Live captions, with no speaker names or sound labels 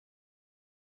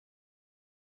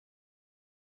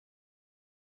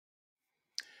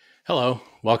Hello,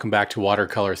 welcome back to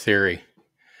Watercolor Theory.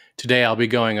 Today I'll be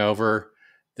going over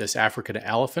this African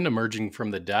elephant emerging from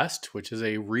the dust, which is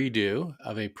a redo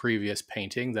of a previous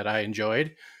painting that I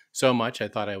enjoyed so much I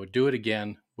thought I would do it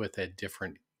again with a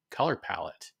different color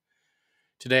palette.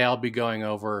 Today I'll be going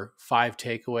over 5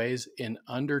 takeaways in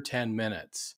under 10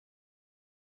 minutes.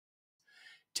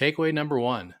 Takeaway number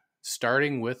 1,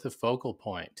 starting with the focal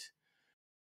point.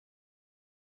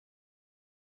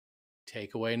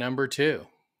 Takeaway number 2,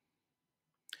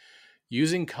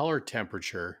 using color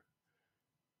temperature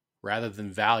rather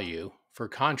than value for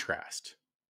contrast.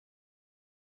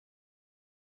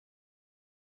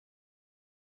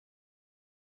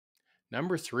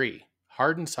 Number 3,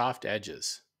 hard and soft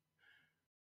edges.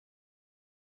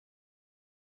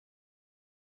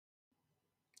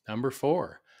 Number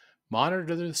 4,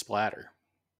 monitor the splatter.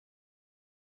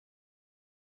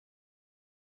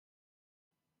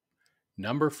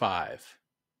 Number 5,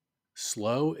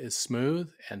 slow is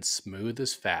smooth and smooth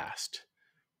is fast.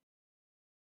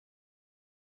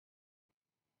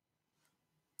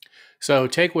 So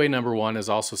takeaway number 1 is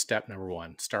also step number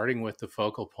 1, starting with the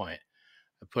focal point.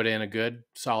 I put in a good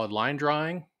solid line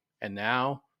drawing, and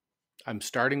now I'm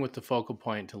starting with the focal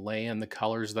point to lay in the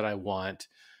colors that I want,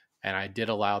 and I did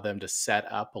allow them to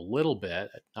set up a little bit,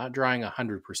 not drawing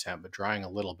 100%, but drawing a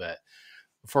little bit,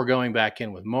 before going back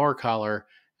in with more color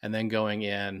and then going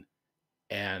in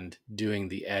and doing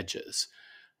the edges.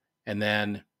 And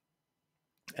then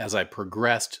as I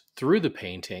progressed through the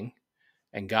painting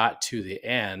and got to the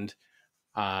end,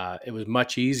 it was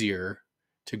much easier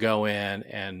to go in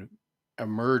and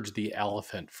emerge the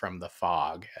elephant from the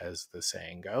fog, as the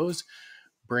saying goes,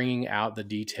 bringing out the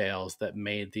details that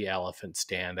made the elephant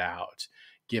stand out,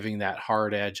 giving that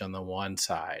hard edge on the one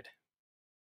side.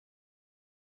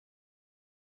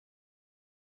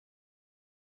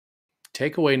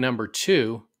 Takeaway number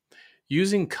 2,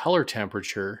 using color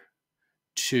temperature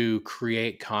to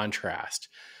create contrast.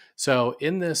 So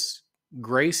in this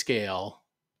grayscale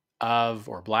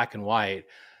or black and white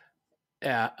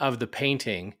of the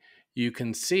painting, you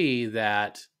can see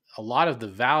that a lot of the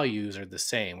values are the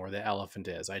same where the elephant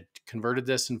is. I converted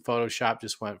this in Photoshop,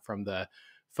 just went from the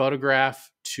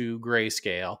photograph to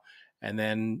grayscale. And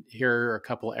then here are a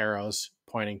couple arrows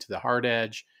pointing to the hard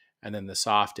edge and then the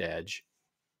soft edge.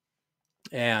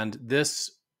 And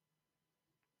this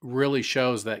really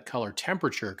shows that color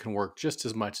temperature can work just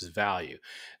as much as value.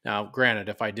 Now, granted,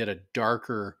 if I did a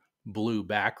darker blue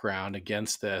background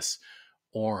against this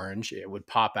orange, it would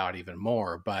pop out even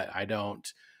more, but I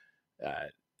don't.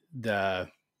 The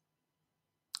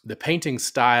painting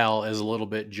style is a little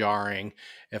bit jarring.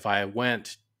 If I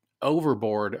went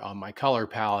overboard on my color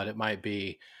palette, it might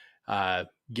be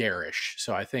garish.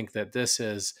 So I think that this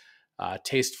is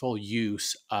tasteful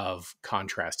use of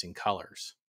contrasting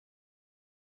colors.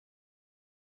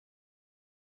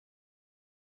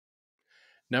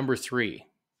 Number 3,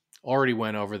 already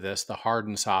went over this, the hard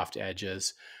and soft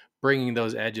edges, bringing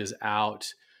those edges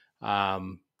out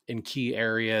in key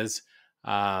areas.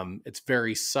 It's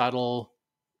very subtle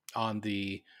on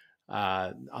the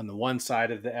one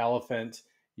side of the elephant.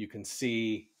 You can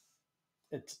see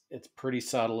it's pretty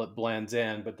subtle. It blends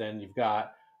in, but then you've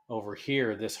got over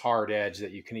here this hard edge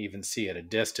that you can even see at a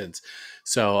distance.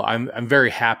 So I'm very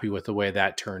happy with the way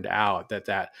that turned out.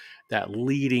 That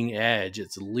leading edge,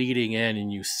 it's leading in,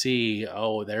 and you see,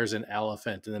 oh, there's an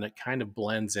elephant, and then it kind of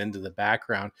blends into the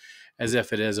background as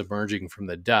if it is emerging from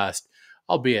the dust,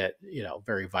 albeit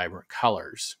very vibrant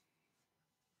colors.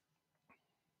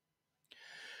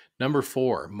 Number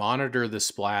 4, monitor the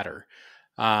splatter.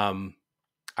 I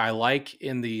like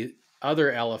in the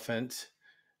other elephant,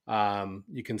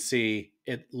 you can see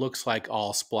it looks like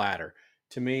all splatter.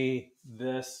 To me,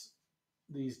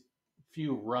 these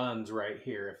few runs right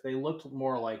here, if they looked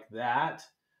more like that,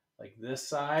 like this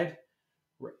side,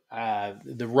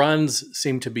 the runs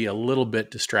seem to be a little bit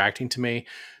distracting to me.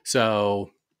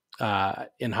 So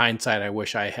in hindsight, I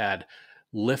wish I had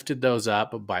lifted those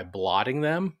up by blotting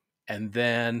them and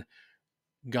then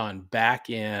gone back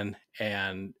in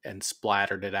and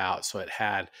splattered it out so it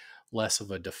had less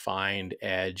of a defined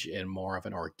edge and more of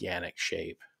an organic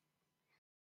shape.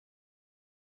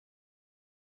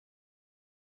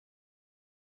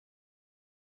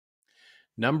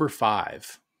 Number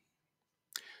 5,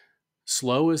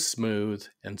 slow is smooth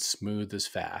and smooth is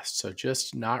fast. So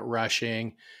just not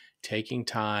rushing, taking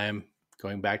time,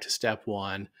 going back to step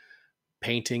 1,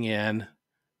 painting in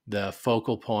the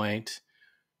focal point,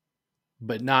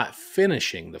 but not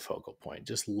finishing the focal point,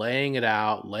 just laying it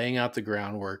out, laying out the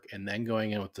groundwork, and then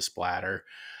going in with the splatter,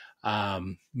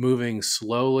 moving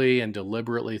slowly and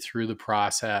deliberately through the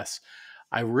process.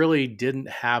 I really didn't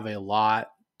have a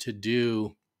lot to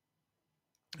do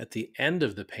at the end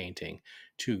of the painting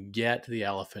to get the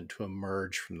elephant to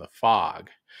emerge from the fog.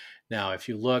 Now, if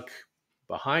you look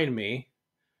behind me,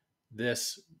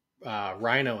 this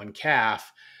rhino and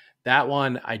calf, that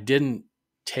one I didn't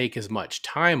take as much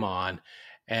time on,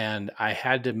 and I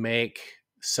had to make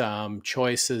some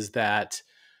choices that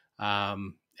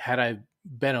had I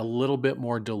been a little bit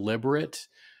more deliberate,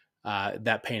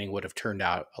 that painting would have turned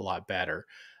out a lot better.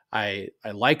 I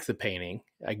like the painting.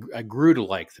 I grew to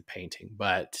like the painting,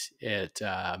 but it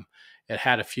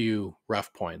had a few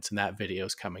rough points, and that video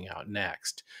is coming out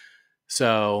next.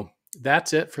 So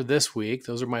that's it for this week.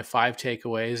 Those are my 5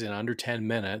 takeaways in under 10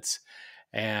 minutes.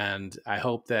 And I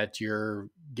hope that you're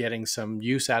getting some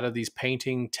use out of these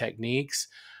painting techniques.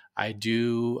 I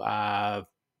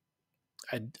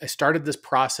started this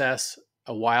process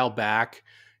a while back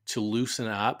to loosen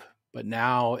up, but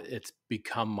now it's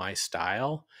become my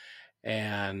style.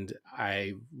 And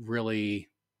I really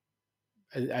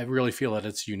feel that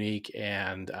it's unique,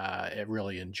 and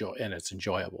it's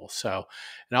enjoyable. So,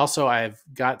 and also I've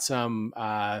got some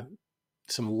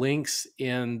links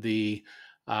in the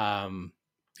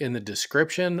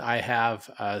description. I have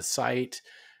a site.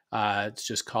 It's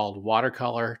just called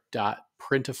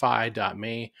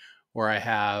watercolor.printify.me, where I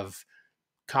have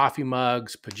coffee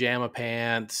mugs, pajama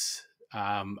pants,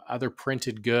 other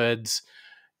printed goods,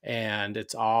 and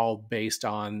it's all based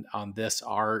on this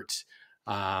art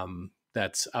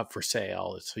that's up for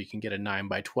sale. So you can get a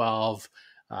 9x12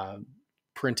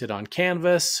 printed on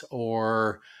canvas,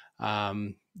 or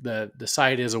the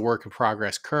site is a work in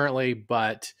progress currently,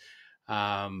 but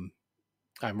I'm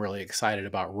really excited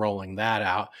about rolling that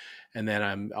out. And then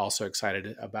I'm also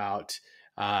excited about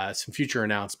some future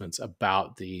announcements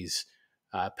about these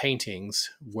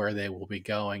paintings, where they will be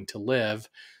going to live.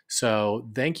 So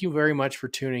thank you very much for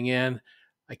tuning in.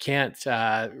 I can't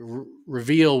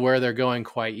reveal where they're going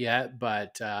quite yet,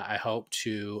 but I hope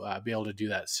to be able to do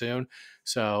that soon.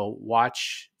 So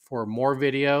watch for more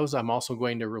videos. I'm also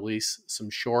going to release some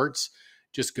shorts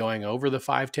just going over the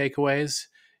 5 takeaways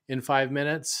in 5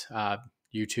 minutes.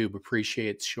 YouTube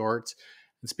appreciates shorts.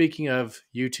 And speaking of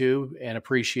YouTube and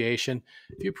appreciation,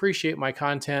 if you appreciate my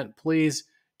content, please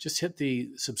just hit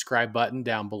the subscribe button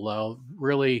down below.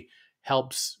 Really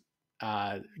helps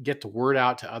get the word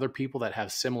out to other people that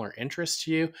have similar interests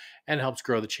to you, and helps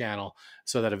grow the channel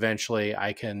so that eventually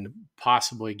I can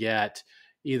possibly get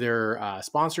either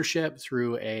sponsorship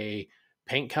through a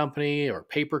paint company or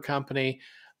paper company,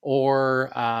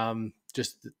 or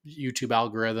just YouTube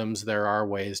algorithms. There are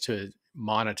ways to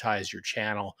monetize your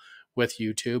channel with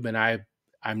YouTube, and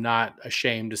I'm not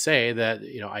ashamed to say that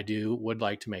I would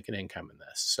like to make an income in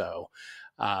this. So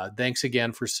thanks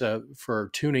again for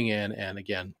tuning in, and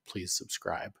again, please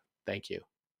subscribe. Thank you.